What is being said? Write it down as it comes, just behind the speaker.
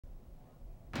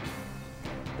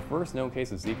first known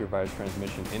case of Zika virus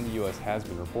transmission in the U.S. has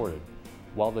been reported.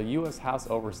 While the U.S. House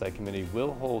Oversight Committee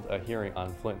will hold a hearing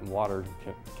on Flint water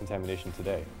contamination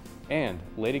today, and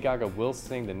Lady Gaga will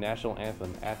sing the national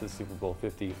anthem at the Super Bowl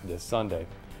 50 this Sunday.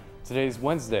 Today is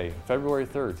Wednesday, February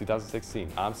 3rd, 2016.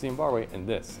 I'm Dustin Moore, and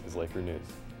this is Laker News.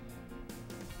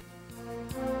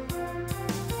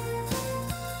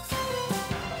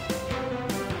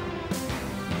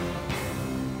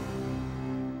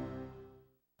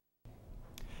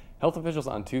 Health officials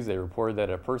on Tuesday reported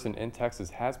that a person in Texas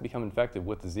has become infected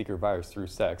with the Zika virus through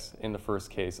sex, in the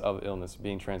first case of illness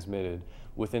being transmitted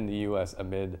within the U.S.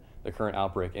 amid the current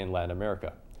outbreak in Latin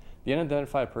America. The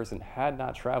unidentified person had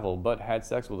not traveled but had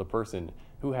sex with a person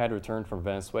who had returned from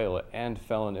Venezuela and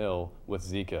fallen ill with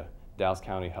Zika, Dallas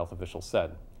County health officials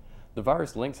said. The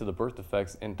virus, linked to the birth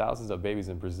defects in thousands of babies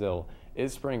in Brazil,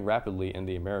 is spreading rapidly in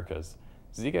the Americas.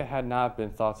 Zika had not been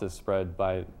thought to spread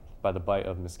by the bite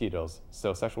of mosquitoes,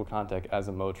 so sexual contact as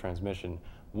a mode of transmission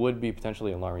would be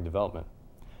potentially alarming development.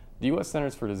 The U.S.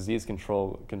 Centers for Disease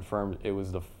Control confirmed it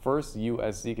was the first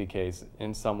U.S. Zika case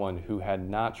in someone who had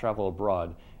not traveled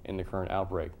abroad in the current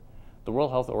outbreak. The World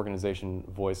Health Organization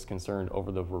voiced concern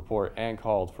over the report and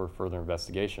called for further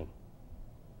investigation.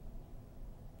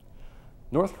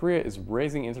 North Korea is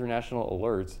raising international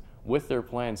alerts with their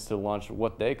plans to launch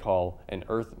what they call an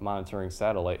Earth monitoring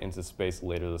satellite into space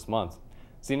later this month.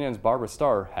 CNN's Barbara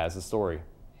Starr has the story.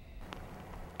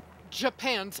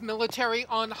 Japan's military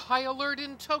on high alert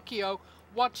in Tokyo,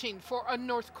 watching for a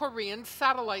North Korean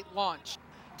satellite launch,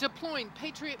 deploying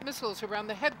Patriot missiles around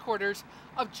the headquarters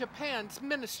of Japan's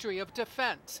Ministry of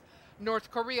Defense.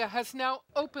 North Korea has now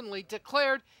openly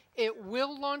declared it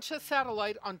will launch a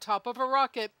satellite on top of a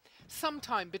rocket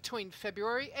sometime between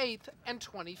February 8th and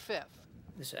 25th.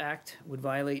 This act would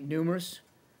violate numerous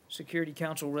Security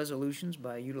Council resolutions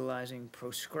by utilizing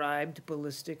proscribed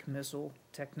ballistic missile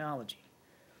technology.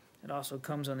 It also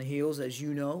comes on the heels, as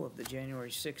you know, of the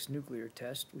January 6th nuclear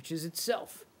test, which is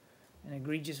itself an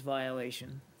egregious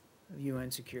violation of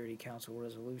UN Security Council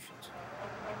resolutions.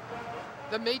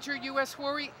 The major U.S.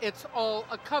 worry, it's all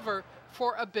a cover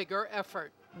for a bigger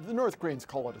effort. The North Koreans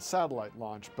call it a satellite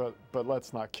launch, but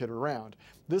let's not kid around.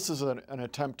 This is an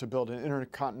attempt to build an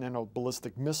intercontinental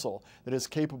ballistic missile that is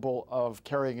capable of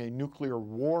carrying a nuclear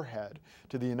warhead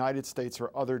to the United States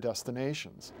or other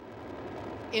destinations.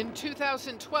 In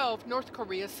 2012, North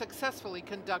Korea successfully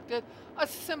conducted a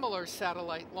similar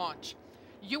satellite launch.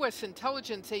 U.S.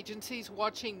 intelligence agencies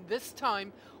watching this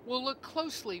time will look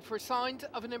closely for signs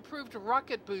of an improved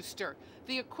rocket booster,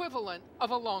 the equivalent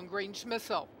of a long-range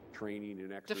missile.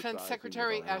 Defense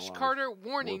Secretary Ash Carter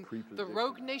warning the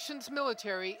rogue nation's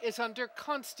military is under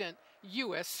constant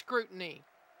U.S. scrutiny.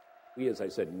 We, as I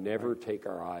said, never take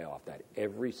our eye off that.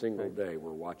 Every single day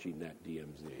we're watching that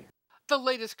DMZ. The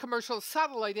latest commercial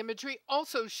satellite imagery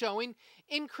also showing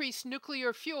increased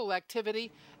nuclear fuel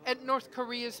activity at North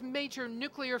Korea's major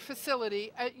nuclear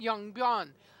facility at Yongbyon.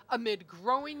 Amid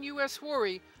growing U.S.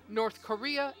 worry, North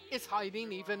Korea is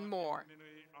hiding even more.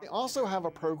 They also have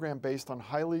a program based on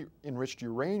highly enriched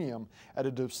uranium at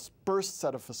a dispersed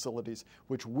set of facilities,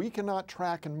 which we cannot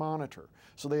track and monitor.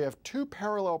 So they have two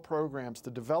parallel programs to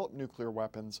develop nuclear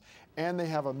weapons, and they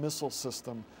have a missile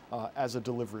system as a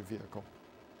delivery vehicle.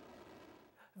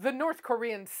 The North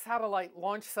Korean satellite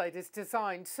launch site is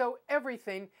designed so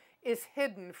everything is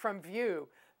hidden from view.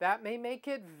 That may make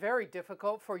it very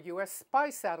difficult for U.S.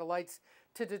 spy satellites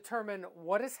to determine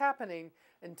what is happening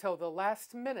until the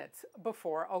last minutes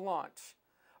before a launch.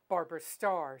 Barbara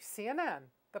Starr, CNN,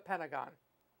 the Pentagon.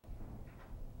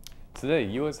 Today,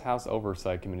 U.S. House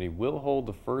Oversight Committee will hold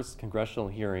the first congressional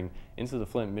hearing into the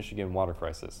Flint, Michigan water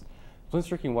crisis. Flint's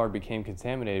drinking water became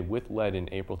contaminated with lead in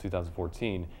April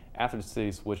 2014 after the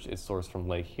city switched its source from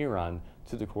Lake Huron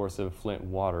to the corrosive Flint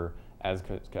water as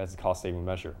a cost-saving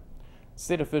measure.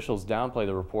 State officials downplay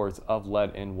the reports of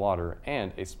lead in water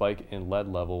and a spike in lead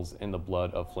levels in the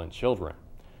blood of Flint children.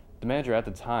 The manager at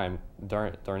the time,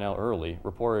 Darnell Early,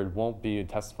 reported won't be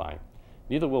testifying.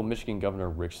 Neither will Michigan Governor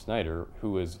Rick Snyder,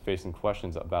 who is facing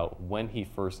questions about when he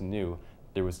first knew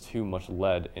there was too much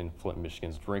lead in Flint,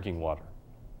 Michigan's drinking water.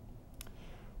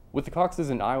 With the caucuses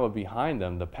in Iowa behind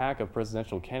them, the pack of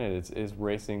presidential candidates is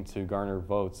racing to garner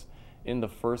votes in the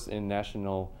first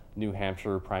national New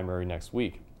Hampshire primary next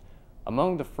week.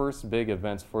 Among the first big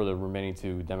events for the remaining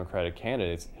two Democratic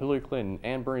candidates, Hillary Clinton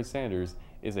and Bernie Sanders,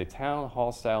 is a town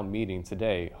hall-style meeting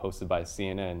today hosted by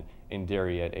CNN in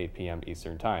Derry at 8 p.m.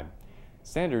 Eastern Time.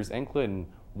 Sanders and Clinton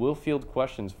will field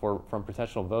questions from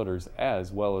potential voters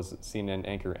as well as CNN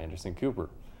anchor Anderson Cooper.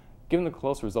 Given the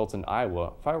close results in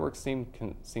Iowa, fireworks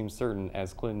seem certain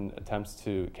as Clinton attempts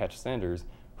to catch Sanders,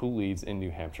 who leads in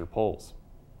New Hampshire polls.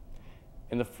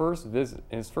 In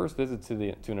his first visit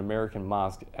to an American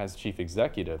mosque as chief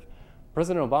executive,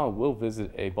 President Obama will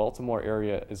visit a Baltimore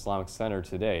area Islamic center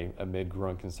today amid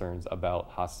growing concerns about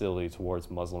hostility towards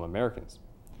Muslim Americans.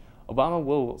 Obama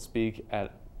will speak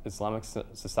at Islamic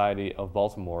Society of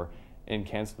Baltimore in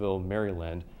Canksville,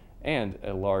 Maryland, and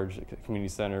a large community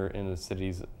center in the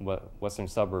city's western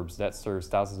suburbs that serves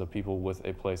thousands of people with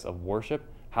a place of worship,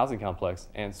 housing complex,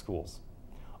 and schools.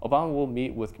 Obama will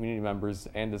meet with community members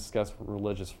and discuss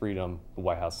religious freedom, the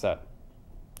White House said.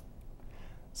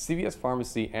 CVS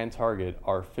Pharmacy and Target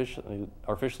are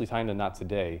officially tying the knot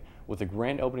today with the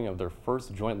grand opening of their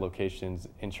first joint locations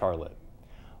in Charlotte.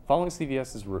 Following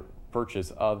CVS's purchase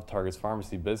of Target's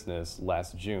pharmacy business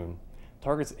last June,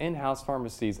 Target's in-house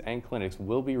pharmacies and clinics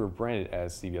will be rebranded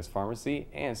as CVS Pharmacy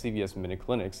and CVS Minute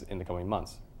Clinics in the coming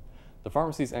months. The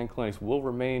pharmacies and clinics will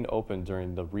remain open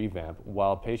during the revamp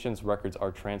while patients' records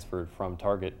are transferred from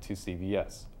Target to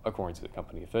CVS, according to the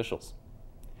company officials.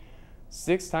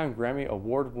 Six-time Grammy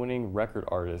Award-winning record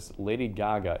artist Lady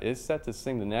Gaga is set to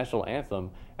sing the national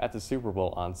anthem at the Super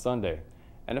Bowl on Sunday.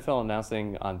 NFL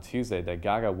announcing on Tuesday that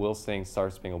Gaga will sing Star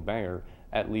Spangled Banner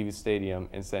at Levi's Stadium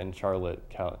in Charlotte,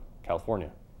 California,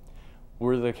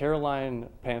 where the Carolina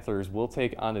Panthers will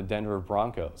take on the Denver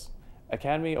Broncos.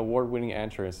 Academy Award-winning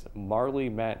actress Marlee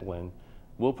Matlin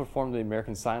will perform the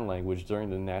American Sign Language during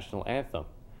the national anthem.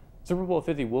 Super Bowl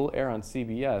 50 will air on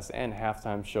CBS, and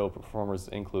halftime show performers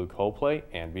include Coldplay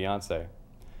and Beyonce.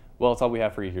 Well, that's all we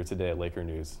have for you here today at Laker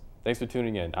News. Thanks for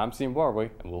tuning in. I'm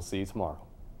Borrowy, and we'll see you tomorrow.